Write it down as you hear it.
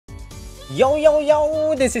Yo yo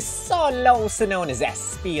yo, this is Solo, also known as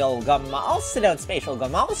SPO Gum, also known as Spatial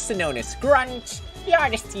Gum, also known as Grunt. The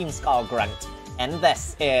artist team's called Grunt. And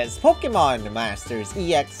this is Pokemon Masters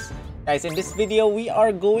EX. Guys, in this video, we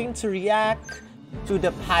are going to react to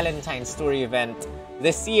the Palentine's story event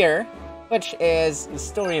this year, which is the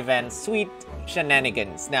story event Sweet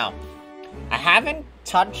Shenanigans. Now, I haven't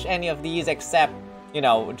touched any of these except,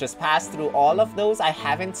 just passed through all of those. I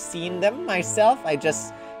haven't seen them myself. I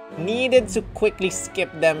just needed to quickly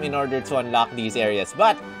skip them in order to unlock these areas.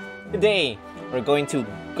 But today, we're going to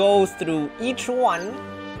go through each one,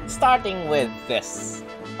 starting with this,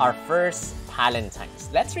 our first Palentine's.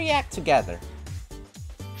 Let's react together.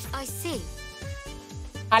 I see.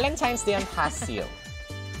 Palentine's Day on Paseo.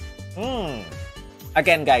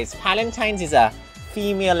 Again, guys, Palentine's is a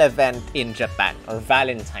female event in Japan, or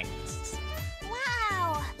Valentine's.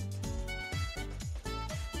 Wow.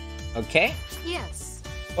 Okay? Yes.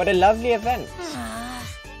 What a lovely event.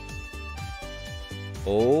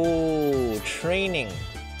 Oh, training.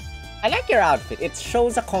 I like your outfit. It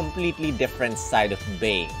shows a completely different side of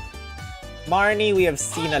Bay. Marnie, we have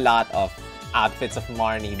seen a lot of outfits of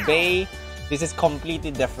Marnie. Bay, this is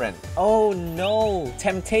completely different. Oh no,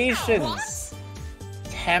 Temptations.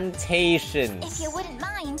 Temptations. If you wouldn't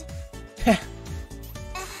mind.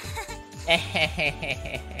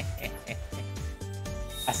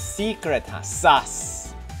 A secret, huh? Sus.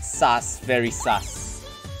 Sus, very sus.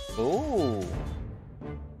 Ooh.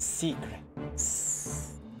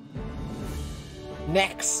 Secrets.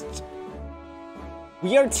 Next.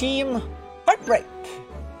 We are Team Heartbreak.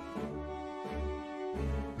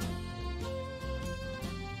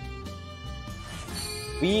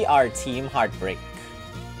 We are Team Heartbreak.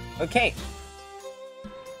 Okay.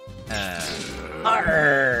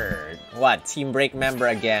 Arrgh. What? Team Break member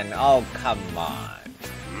again? Oh, come on.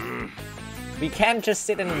 We can't just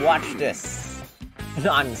sit and watch this.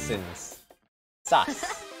 Nonsense.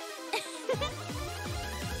 Sus.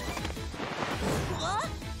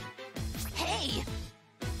 Hey!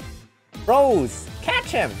 Froze!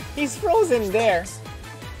 Catch him! He's frozen there.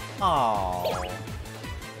 Oh.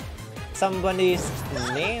 Somebody's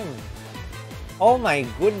name. Oh my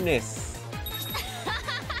goodness.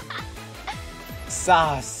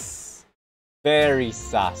 Sus. Very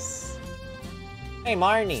sus. Hey,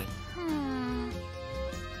 Marnie.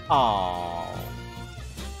 Oh.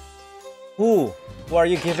 Who are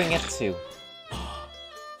you giving it to?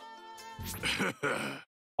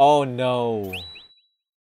 Oh no.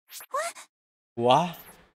 What?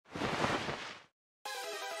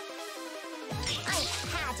 I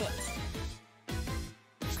had it.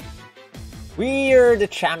 We're the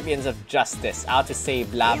champions of justice, out to say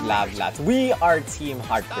blah blah blah. We are Team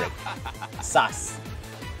Heartbreak. Sus.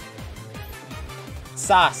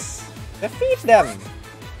 Sus. Defeat them.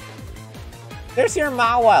 There's your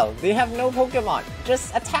Mawile. They have no Pokemon.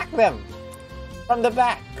 Just attack them from the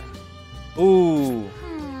back. Ooh.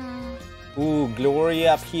 Ooh,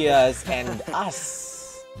 Gloria appears and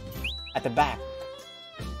us at the back.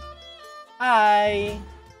 Hi.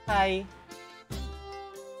 Hi.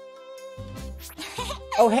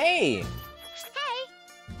 Oh, hey. Hey.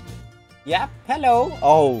 Yep, hello.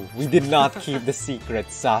 Oh, we did not keep the secret,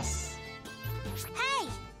 sus. Hey.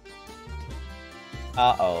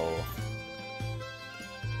 Uh-oh.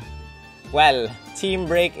 Well, Team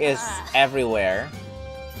Break is everywhere.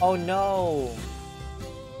 Oh no.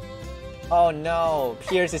 Oh no.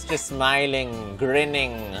 Pierce is just smiling,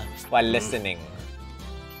 grinning while listening.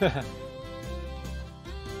 None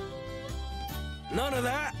of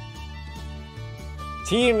that.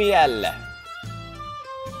 Team Yell.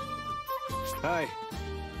 Hi.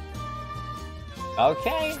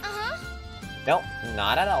 Okay. Nope,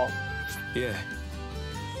 not at all. Yeah.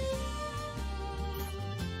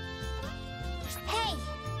 Hey.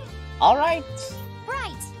 Alright.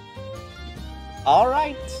 Right.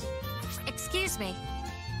 Alright. Excuse me.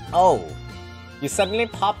 Oh, you suddenly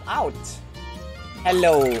pop out.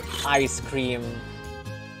 Hello, ice cream.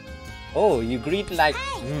 Oh, you greet like...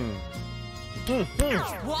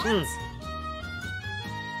 What?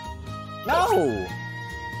 No!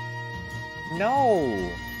 No!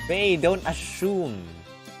 Bay, don't assume.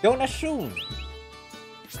 Don't assume.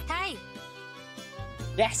 Hey.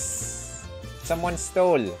 Yes! Someone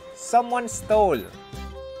stole. Someone stole.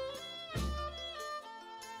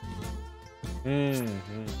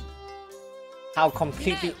 How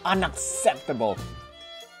completely unacceptable.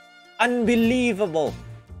 Unbelievable.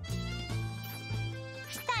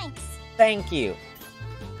 Thanks. Thank you.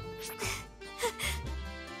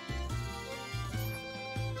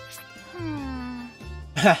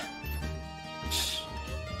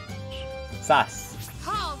 Sus.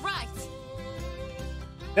 All right.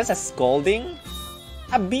 Just a scolding?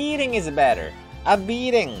 A beating is better. A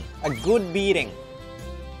beating. A good beating.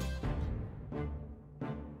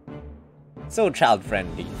 So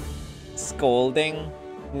child-friendly. Scolding.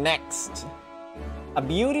 Next. A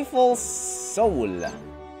beautiful soul.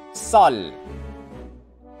 Sol.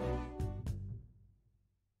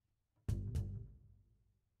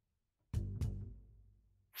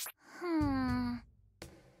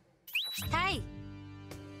 Hey.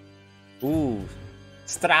 Ooh.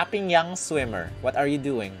 Strapping young swimmer. What are you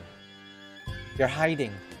doing? You're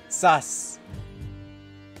hiding. Sus.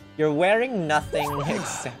 You're wearing nothing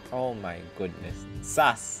except... Oh my goodness.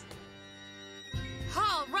 Sus.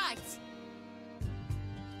 All right.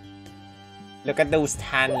 Look at those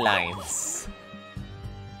tan lines.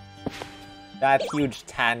 That huge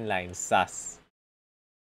tan line. Sus.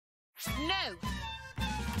 No.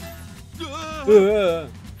 Ugh.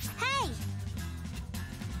 Hey.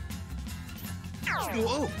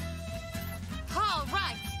 Whoa. All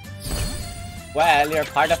right. Well, you're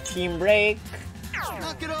part of Team Break.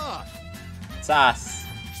 Knock it off. Sus.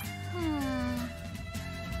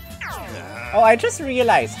 Oh, I just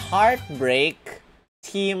realized. Heartbreak.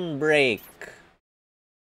 Team Break.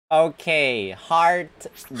 Okay.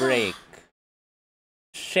 Heartbreak.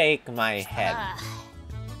 Shake my head.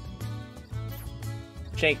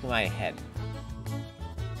 Shake my head.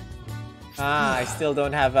 Ah, I still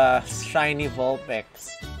don't have a shiny Vulpix.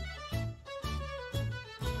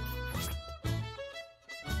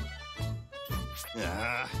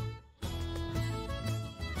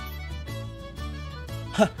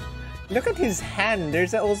 Look at his hand.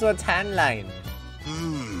 There's also a tan line.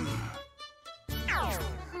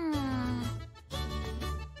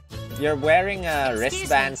 You're wearing a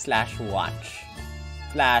wristband slash watch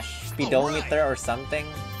slash speedometer or something.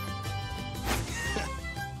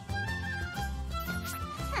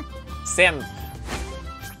 Simp.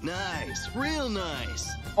 Nice. Real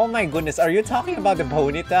nice. Oh my goodness, are you talking about the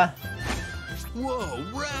Bonita? Whoa,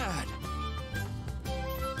 rad.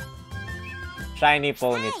 Shiny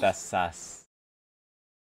Ponyta, sus.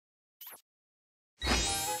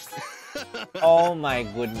 Oh my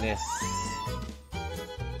goodness.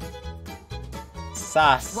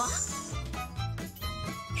 Sus. What?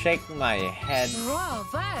 Shake my head.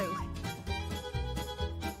 Bravo.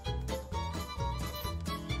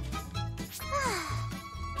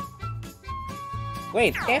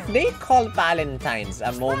 Wait, if they call Palentine's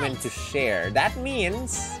a moment to share, that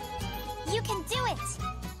means... You can do it.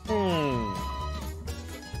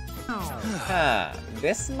 Huh.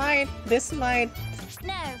 This might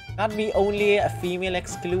No. not be only a female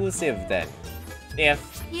exclusive then. Yes.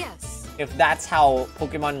 If that's how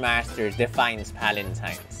Pokemon Masters defines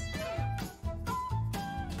Palentine's.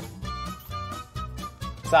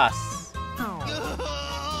 Sus. Oh.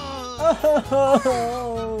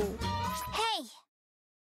 Hey.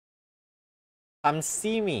 Come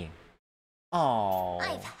see me. Oh.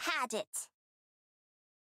 I've had it.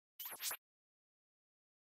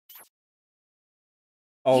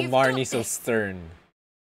 Oh, You've got Marnie so this. stern.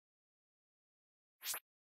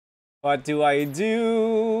 What do I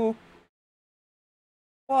do?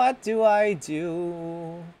 What do I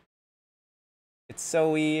do? It's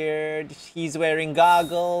so weird. He's wearing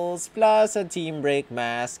goggles plus a Team Break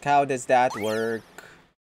mask. How does that work?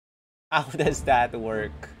 How does that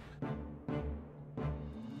work?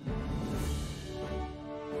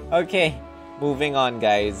 Okay, moving on,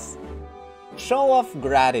 guys. Show of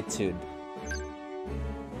gratitude.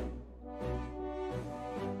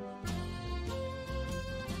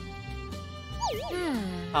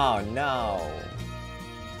 Oh no.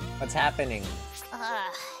 What's happening?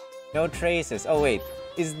 No traces. Oh wait.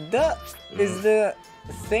 Is the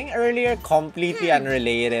thing earlier completely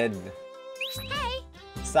unrelated? Hey.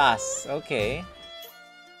 Sus. Okay.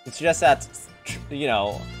 It's just that, you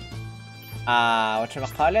know,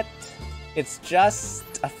 whatchamacallit? It's just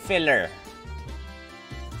a filler.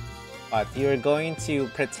 But you're going to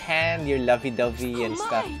pretend you're lovey-dovey and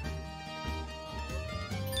stuff.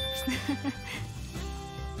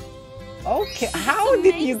 Okay, how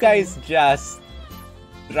did you guys just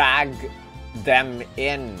drag them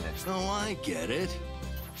in? Oh, I get it.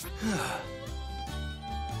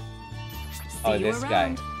 Oh, this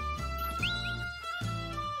guy.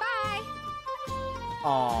 Bye.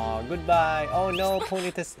 Oh, goodbye. Oh no,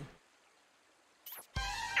 Ponyta's...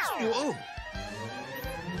 Whoa.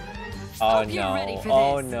 Oh Hope you're ready no, for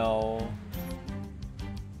oh this. no.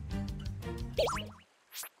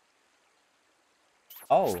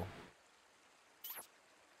 Oh.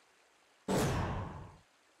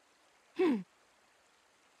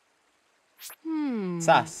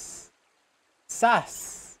 Sus.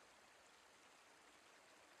 Sus.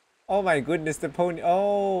 Oh my goodness, the pony.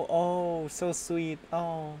 Oh, oh, so sweet.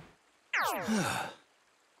 Oh.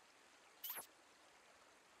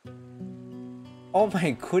 Oh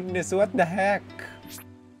my goodness, what the heck?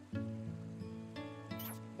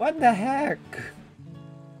 What the heck?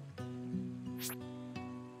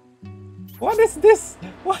 What is this?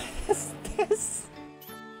 What is this?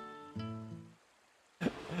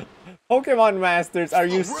 Pokemon Masters, are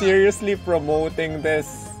you seriously promoting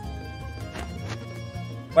this?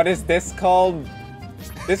 What is this called?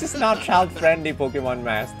 This is not child-friendly, Pokemon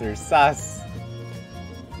Masters. Sus.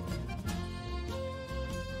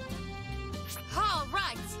 All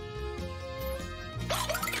right.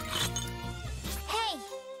 Hey.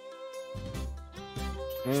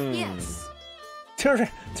 Yes. To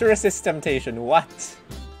resist temptation, what?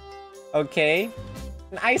 Okay.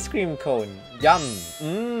 An ice cream cone. Yum.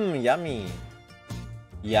 Mmm, yummy.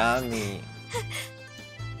 Yummy.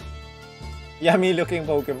 Yummy looking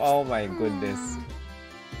Pokemon. Oh my goodness.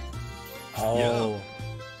 Oh.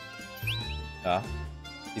 Huh?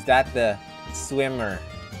 Is that the swimmer?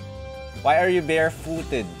 Why are you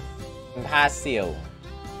barefooted? Pasio.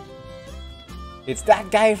 It's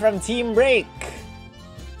that guy from Team Break.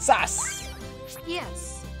 Sus.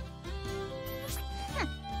 Yes.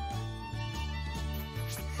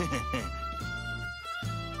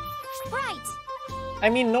 Right. I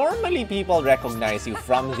mean, normally people recognize you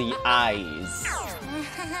from the eyes.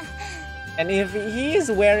 And if he is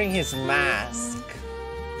wearing his mask,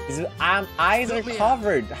 his eyes are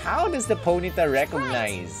covered, how does the Ponyta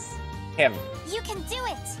recognize him? You can do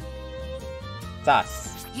it.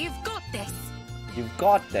 Sus. You've got this. You've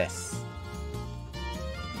got this.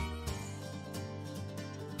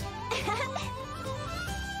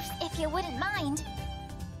 If you wouldn't mind.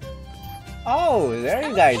 Oh, there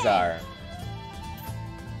you guys are.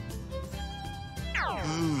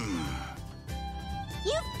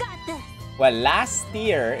 You've got this. Well, last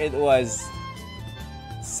year it was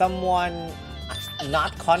someone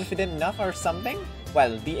not confident enough or something.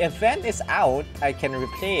 Well, the event is out. I can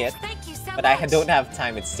replay it. Thank you so But much. I don't have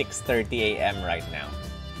time. It's 6:30 a.m. right now.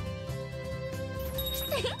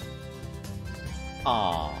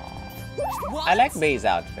 Aww. I like Bay's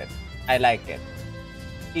outfit. I like it.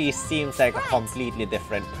 He seems like a completely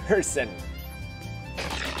different person.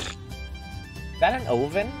 Is that an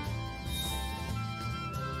oven?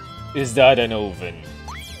 Is that an oven?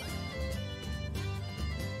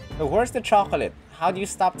 So where's the chocolate? How do you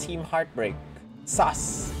stop Team Heartbreak?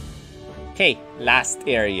 Sus. Okay, last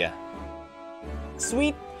area.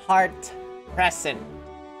 Sweetheart Present.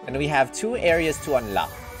 And we have 2 areas to unlock.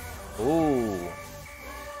 Ooh.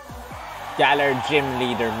 Galar Gym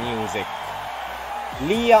Leader music.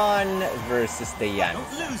 Leon versus Diane.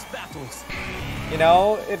 Don't lose battles. You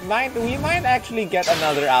know, we might actually get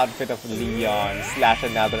another outfit of Leon /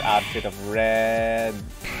 another outfit of Red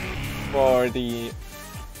for the...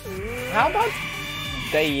 How about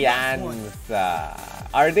Diantha?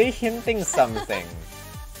 Are they hinting something?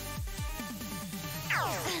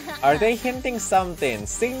 Are they hinting something?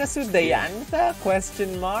 SYGNA su Diantha?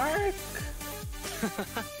 Question mark?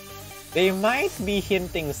 They might be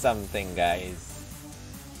hinting something, guys.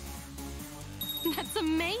 That's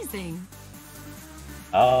amazing.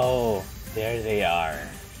 Oh, there they are.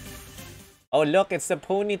 Oh, look, it's the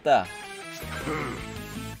Ponyta.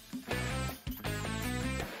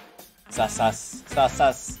 Sasas,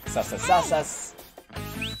 sasas, sasas, sasas.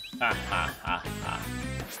 Ha ha ha ha.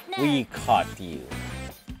 We caught you.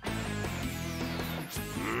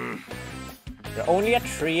 You're only a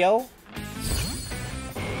trio?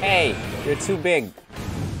 Hey, you're too big.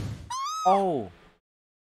 Oh.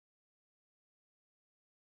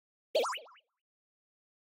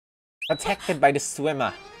 Protected by the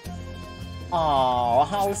swimmer. Oh,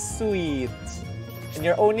 how sweet. And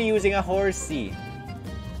you're only using a horsey.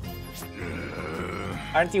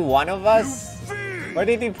 Aren't you one of us? Where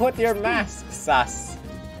did you put your mask, Sus?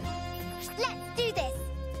 Let's do this.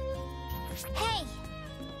 Hey.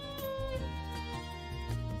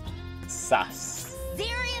 Sus.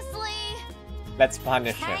 Seriously? Let's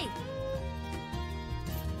punish him. Hey.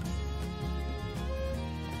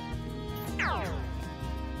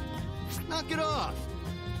 Knock it off.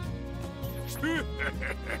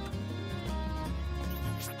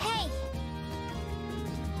 Hey.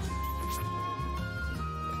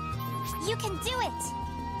 You can do it.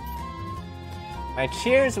 My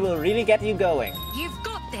cheers will really get you going. You've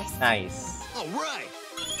got this. Nice. All right.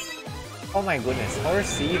 Oh my goodness,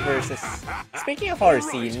 Horsey versus... Speaking of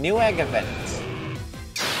Horsey, new egg event.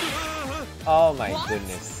 Oh my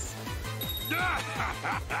goodness.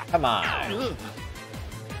 Come on.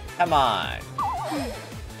 Come on.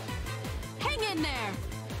 Hang in there.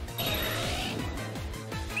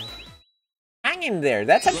 Hang in there.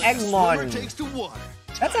 That's an Eggmon. Takes to water.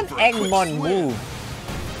 That's an Time for a quick Eggmon swim. move.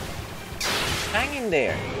 Hang in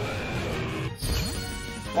there.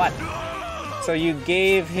 What? So you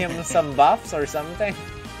gave him some buffs or something?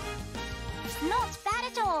 Not bad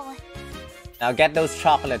at all. Now get those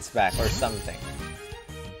chocolates back or something.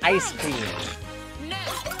 Ice cream. No.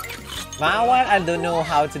 Mawile, I don't know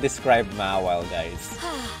how to describe Mawile, guys.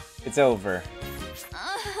 It's over.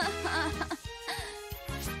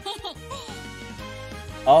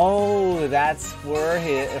 Oh, that's where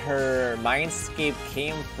her mindscape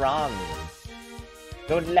came from.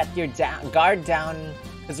 Don't let your guard down,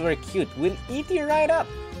 because we're cute. We'll eat you right up.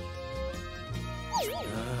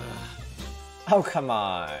 Oh, come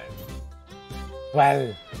on.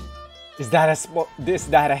 Well, is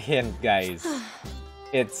that a hint, guys?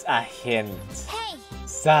 It's a hint. Hey.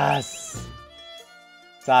 Sus.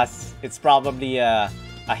 Sus. It's probably a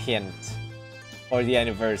hint. Or the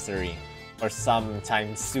anniversary. Or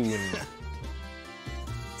sometime soon.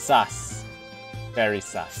 Sus. Very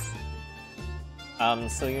sus.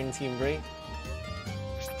 So you're in team break?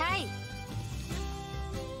 Hey.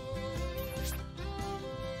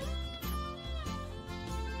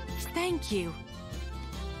 Thank you.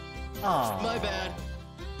 Aww. My bad.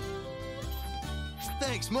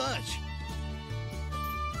 Thanks much.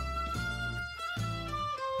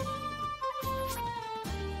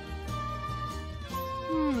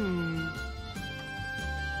 Hmm.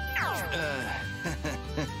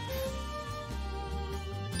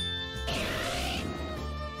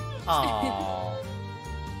 Aww.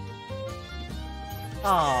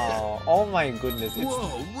 Aww. Oh my goodness.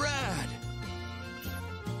 Whoa, rad!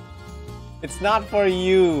 It's not for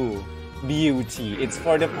you, Beauty. It's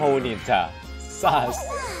for the Ponyta. Sus.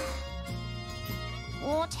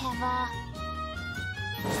 Whatever.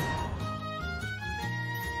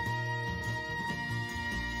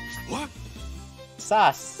 What?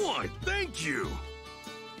 Sus. Why, thank you!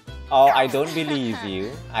 Oh, I don't believe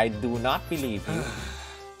you. I do not believe you.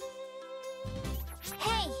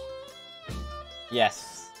 Hey.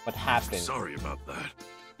 Yes. What happened? Sorry about that.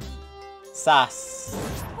 Sus.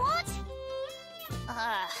 What?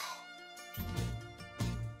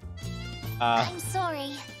 I'm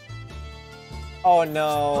sorry. Oh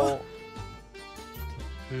no.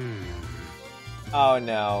 Oh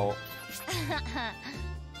no.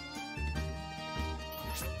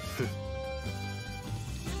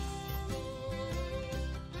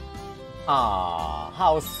 Ah,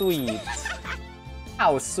 how sweet.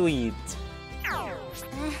 How sweet.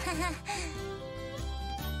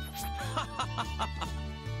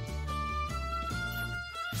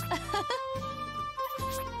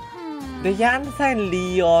 The Yantha and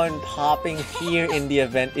Leon popping here in the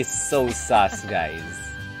event is so sus, guys.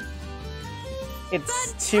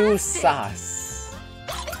 It's too sus.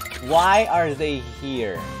 Why are they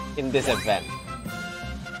here in this event?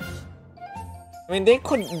 I mean, they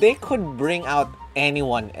could bring out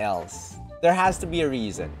anyone else. There has to be a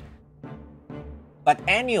reason. But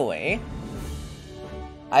anyway,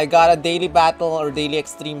 I got a daily battle or daily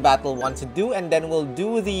extreme battle one to do, and then we'll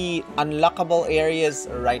do the unlockable areas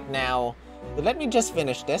right now. So let me just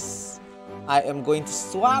finish this. I am going to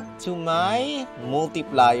swap to my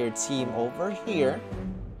multiplier team over here.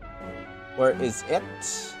 Where is it?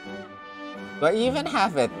 Do I even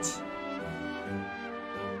have it?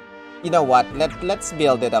 You know what? Let's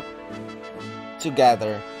build it up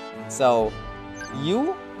together. So,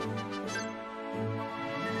 you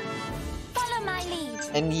Follow my lead.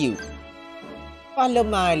 and you follow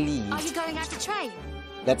my lead. Are you going out to train?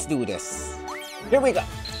 Let's do this. Here we go.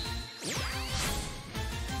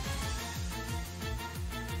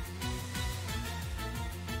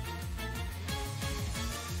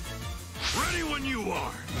 Ready when you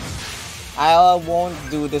are! I won't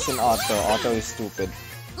do this in auto. Auto is stupid.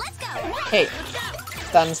 Let's go. Hey,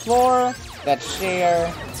 stun 4, let's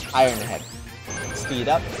share, Iron Head. Speed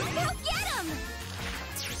up, Go get him.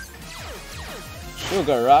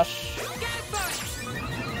 Sugar Rush,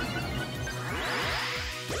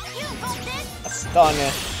 You got this.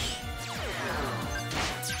 Astonish,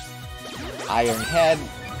 Iron Head.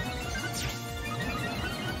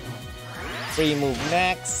 Free move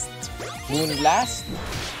next, Moonblast.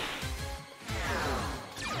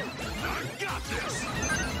 I got this!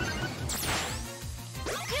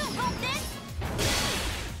 You got this.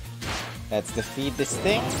 Let's defeat this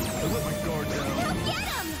thing. I let my guard down. Go get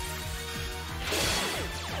him.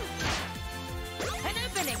 An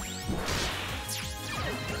opening.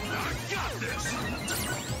 I got this!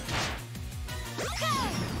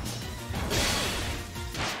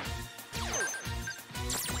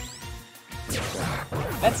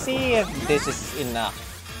 Let's see if this is enough.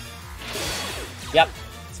 Yep,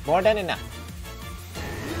 it's more than enough.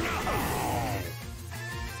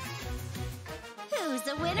 Who's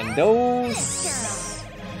the winner? And those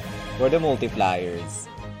were the multipliers.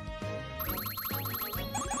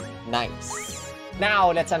 Nice.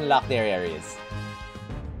 Now let's unlock their areas.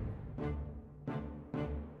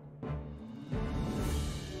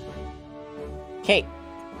 Okay.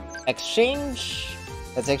 Exchange.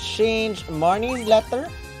 Let's exchange Marnie's letter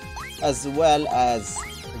as well as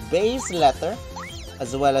base letter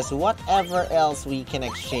as well as whatever else we can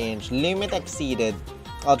exchange. Limit exceeded.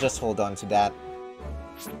 I'll just hold on to that.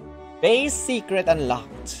 Base secret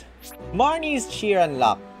unlocked. Marnie's cheer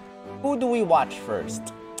unlocked. Who do we watch first?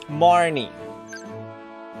 Marnie.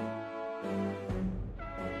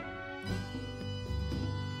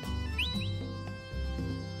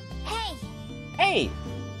 Hey, Hey!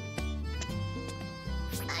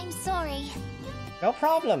 I'm sorry. No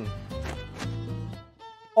problem.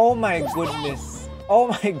 Oh my goodness. Oh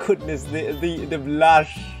my goodness, the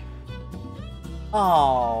blush.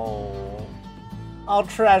 Oh. I'll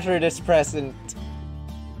treasure this present.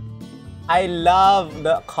 I love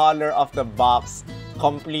the color of the box.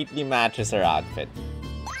 Completely matches her outfit.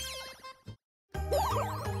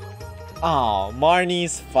 Oh,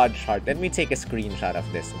 Marnie's fudge heart. Let me take a screenshot of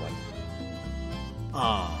this one.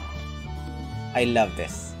 Oh. I love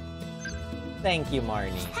this. Thank you,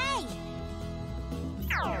 Marnie. Hey!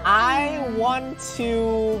 I want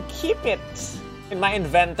to keep it in my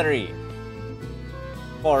inventory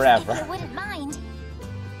If forever. you wouldn't mind.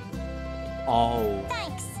 Oh,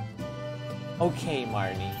 Thanks. okay,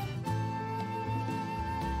 Marnie.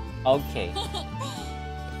 Okay.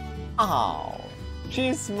 Oh,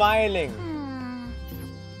 she's smiling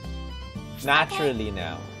naturally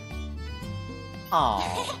now.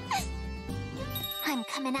 Oh, I'm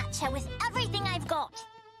coming at you with everything I've got.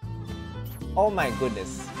 oh my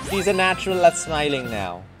goodness. She's a natural at smiling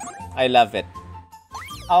now. I love it.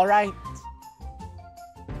 All right.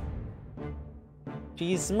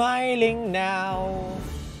 She's smiling now.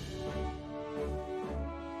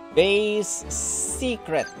 Base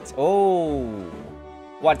secret. Oh,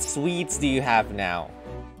 what sweets do you have now?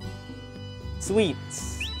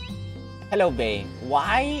 Sweets. Hello, Bae.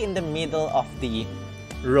 Why in the middle of the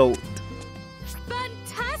road?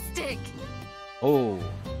 Fantastic! Oh.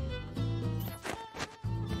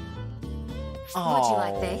 Would you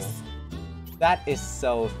like Oh, this? that is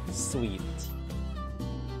so sweet.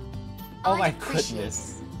 Oh I'd my appreciate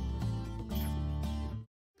goodness.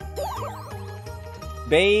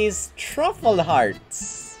 Bae's truffle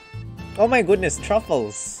hearts. Oh my goodness,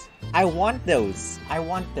 truffles. I want those. I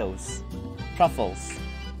want those. Truffles.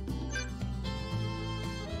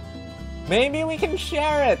 Maybe we can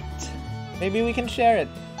share it. Maybe we can share it.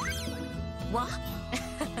 What?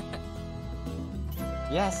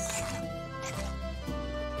 Yes.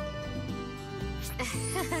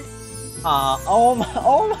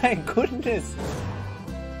 Oh my goodness.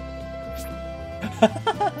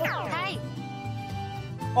 Hey!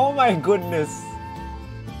 Oh my goodness.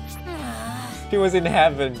 He was in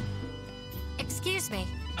heaven. Excuse me.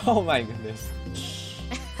 Oh my goodness.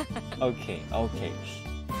 Okay, okay.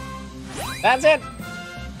 That's it!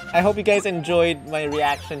 I hope you guys enjoyed my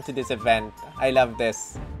reaction to this event. I love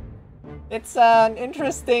this. It's an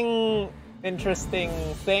interesting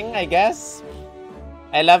thing, I guess.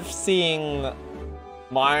 I love seeing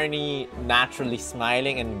Marnie naturally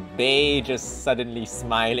smiling and Bae just suddenly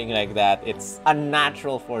smiling like that. It's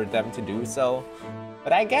unnatural for them to do so.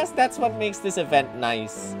 But I guess that's what makes this event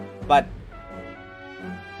nice. But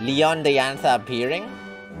Leon Diantha appearing?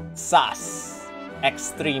 Sus.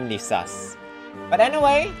 Extremely sus. But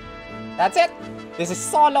anyway, that's it. This is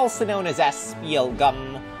Sol, also known as SPL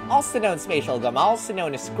Gum, also known as Spatial Gum, also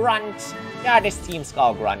known as Grunt. Yeah, this team's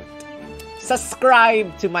called Grunt.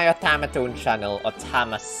 Subscribe to my Otamatone channel,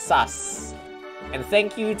 Otamasus. And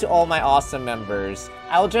thank you to all my awesome members.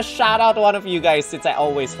 I'll just shout out one of you guys since I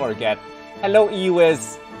always forget. Hello,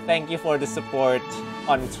 Ewiz. Thank you for the support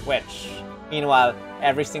on Twitch. Meanwhile,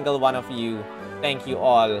 every single one of you, thank you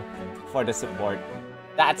all for the support.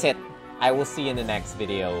 That's it. I will see you in the next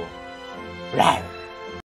video. Rawr.